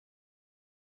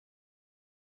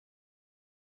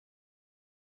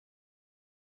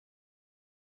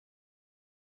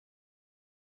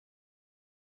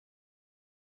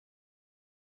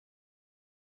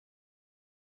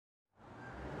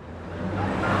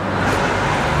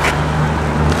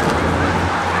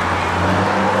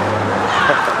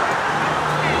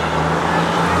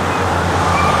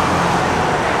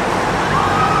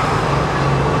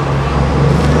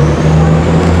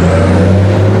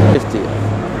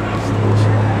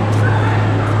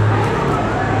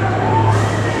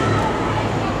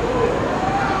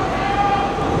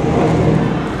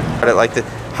like to.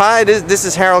 Hi, this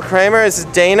is Harold Kramer. This is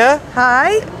Dana.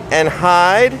 Hi. And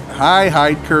Hyde. Hi,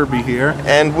 Hyde Kirby here.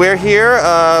 And we're here,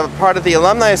 part of the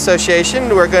Alumni Association.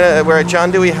 We're at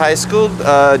John Dewey High School,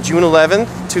 June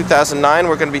 11th, 2009.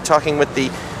 We're going to be talking with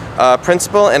the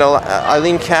principal and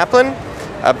Eileen Kaplan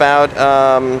about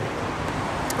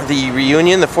the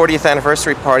reunion, the 40th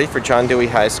anniversary party for John Dewey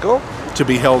High School. To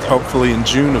be held hopefully in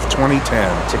June of 2010.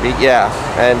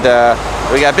 And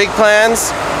we got big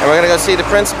plans, and we're going to go see the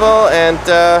principal, and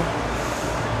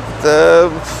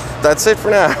that's it for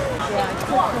now. Okay,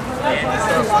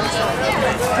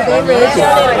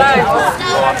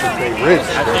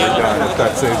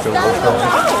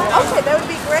 that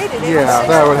would be great. Yeah,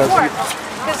 that would have to be.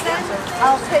 Because then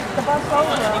I'll take the bus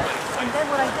over, and then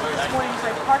what I did this morning is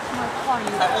I parked my car in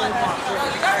the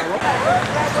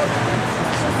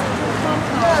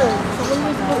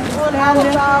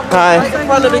Hi. in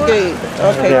front of the gate.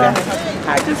 Okay, yeah.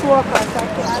 I just walk by.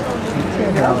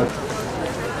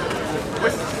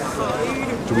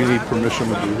 Do we need permission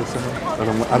to do this? I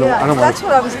don't That's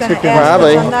what I was going to ask.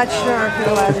 Probably. I'm not sure if you're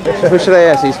allowed to do it. Who should I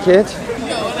ask? These kids?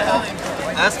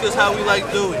 Ask us how we like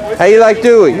Dewey. How you like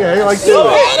Dewey? Yeah, you like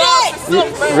Dewey.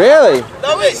 Really?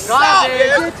 No, wait, stop,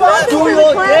 man. Dewey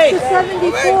all day.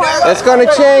 74. That's going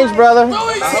to change, brother.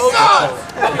 Dewey, stop.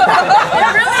 It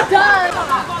really does.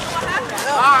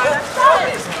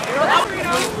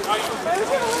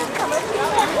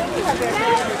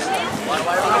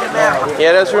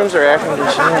 Yeah, those rooms are air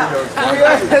conditioned.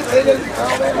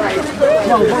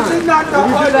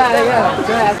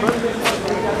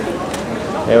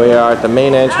 Here we are at the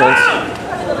main entrance.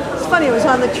 It's funny, I was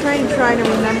on the train trying to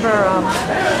remember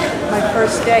my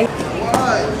first day.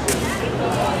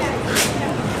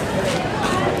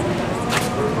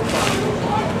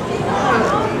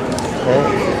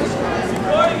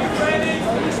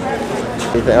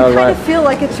 You kind of feel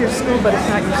like it's your school, but it's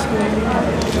not your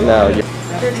school. No.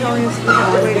 They're telling us we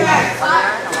have to wait.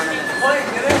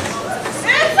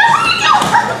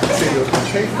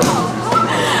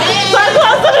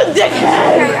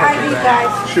 Okay, ID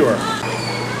guys. Sure.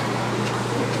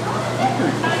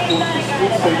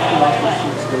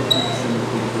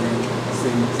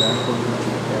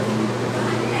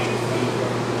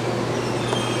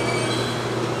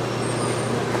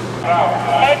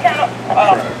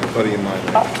 A buddy of mine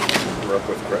grew up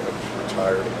with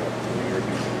retired about 2 years.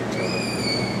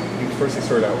 First he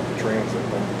started out with the transit.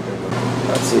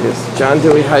 Let's see this. John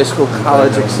Dewey High School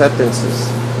college acceptances.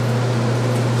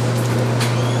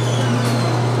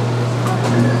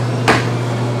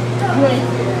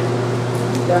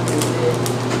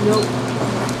 Nope.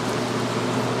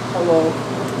 Hello.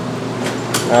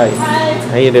 Hi.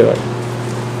 How you doing?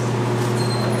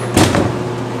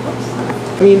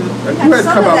 I mean, you had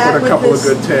come up with a couple of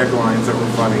good taglines that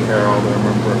were funny, Harold. I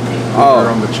remember. Oh.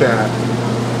 On the chat.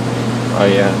 Oh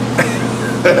yeah.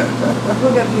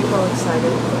 We'll get people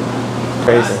excited.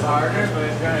 Crazy.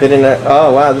 Oh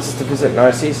wow, this is to visit an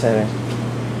RC center.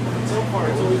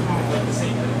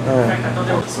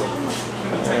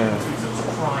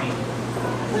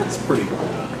 It's pretty cool.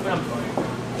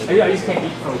 I just can't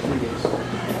eat for 3 days.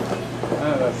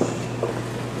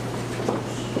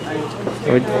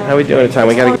 How we doing at time?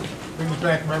 We gotta Brings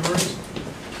back memories.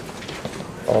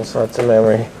 all sorts of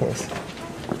memories.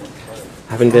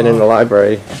 Haven't been in the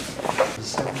library.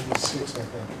 76, I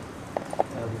think.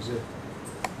 That was it.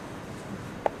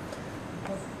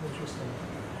 Interesting.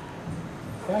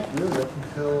 In fact, really, up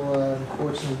until,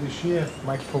 unfortunately, this year,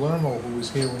 Mike Palermo, who was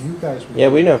here when you guys were Yeah,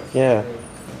 we know. Yeah.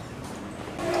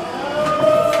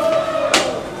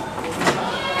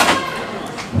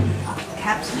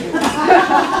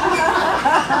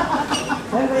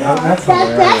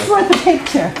 That's worth a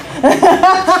picture.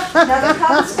 Now they're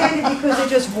confiscated because they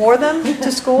just wore them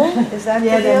to school? Is that the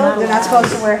deal? They're not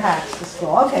supposed to wear hats to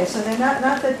school. Okay, so they're not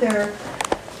that they're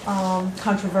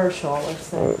controversial. It's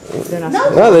that they're not.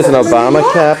 No, there's an Obama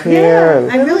cap here.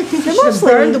 And I really think you should have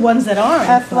burned the ones that aren't.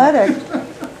 Athletic.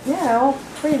 Yeah, all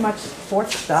pretty much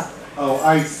sports stuff. Oh,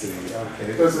 I see.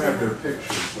 Okay. It doesn't have their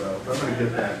pictures, though. I'm going to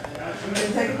get that. You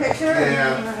gonna take a picture?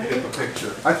 Yeah, get the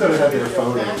picture. I thought it had their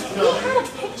photos. We had a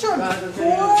picture of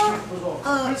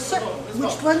 4,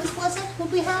 which ones was it? What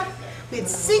we had? We had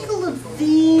Siegel,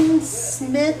 Levine,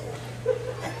 Smith.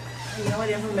 You know, I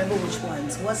never remember which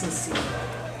ones. It wasn't Siegel.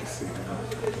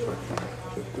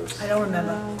 I don't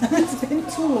remember. It's been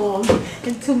too long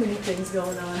and too many things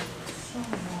going on.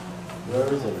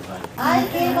 I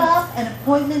gave up an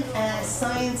appointment as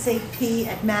Science AP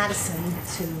at Madison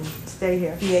to Stay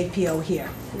here. the APO here.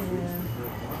 Yeah.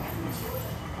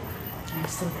 I'm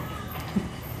still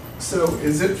So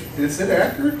is it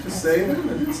accurate to say that?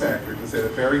 It is accurate to say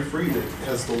that Barry Freed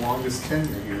has the longest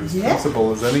tenure here as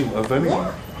principal of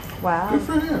anyone. Wow. Good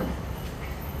for him.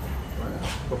 Wow.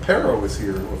 Well, Perro was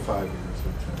here for 5 years.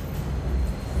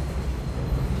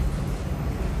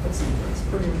 That's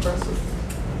pretty impressive.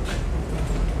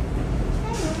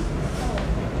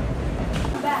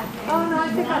 Oh, no, I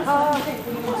think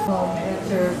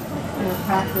after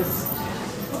practice.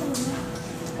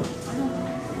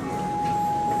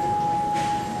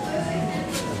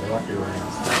 Lucky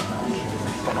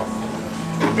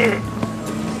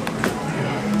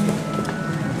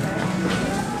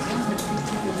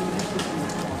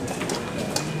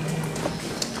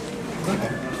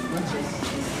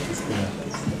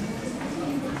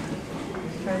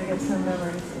Trying to get some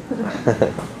memories.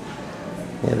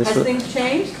 Yeah, this Has was, things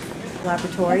changed?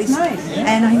 Laboratories. That's nice.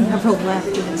 And I never left,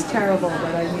 and it's terrible,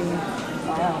 but I mean,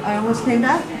 I almost came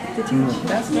back to teach.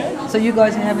 That's good. So you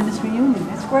guys are having this reunion.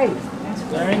 It's great. It's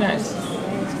great. Very nice.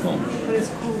 It's cool. But it's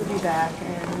cool to be back.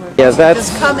 And we're yeah, that's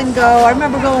just come and go. I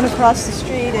remember going across the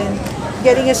street and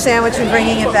getting a sandwich and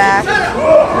bringing it back. You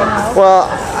know? well.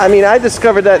 I mean, I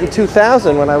discovered that in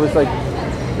 2000 when I was like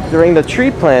during the tree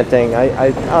planting.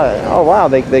 Oh wow,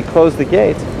 they closed the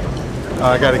gate.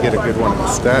 I got to get a good one of the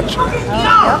statue.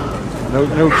 No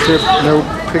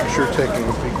picture taking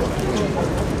of people.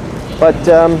 But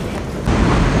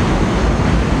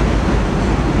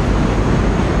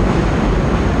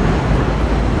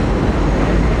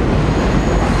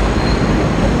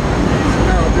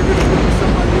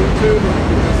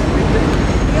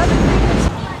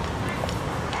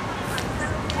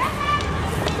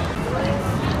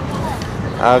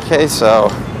okay, so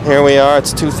here we are.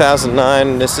 It's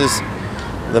 2009. This is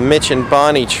the Mitch and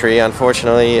Bonnie tree.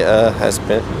 Unfortunately,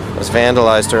 was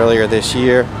vandalized earlier this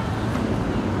year.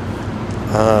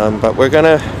 But we're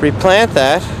gonna replant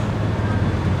that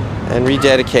and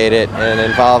rededicate it and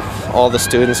involve all the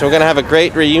students. We're gonna have a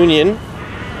great reunion.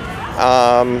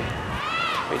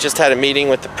 We just had a meeting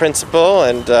with the principal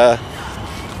and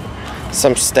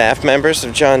some staff members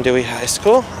of John Dewey High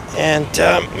School, and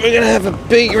we're gonna have a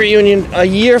big reunion a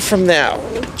year from now,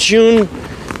 June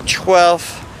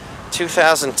 12th,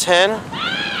 2010,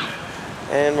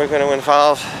 and we're going to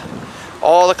involve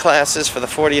all the classes for the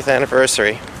 40th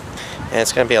anniversary, and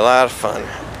it's going to be a lot of fun.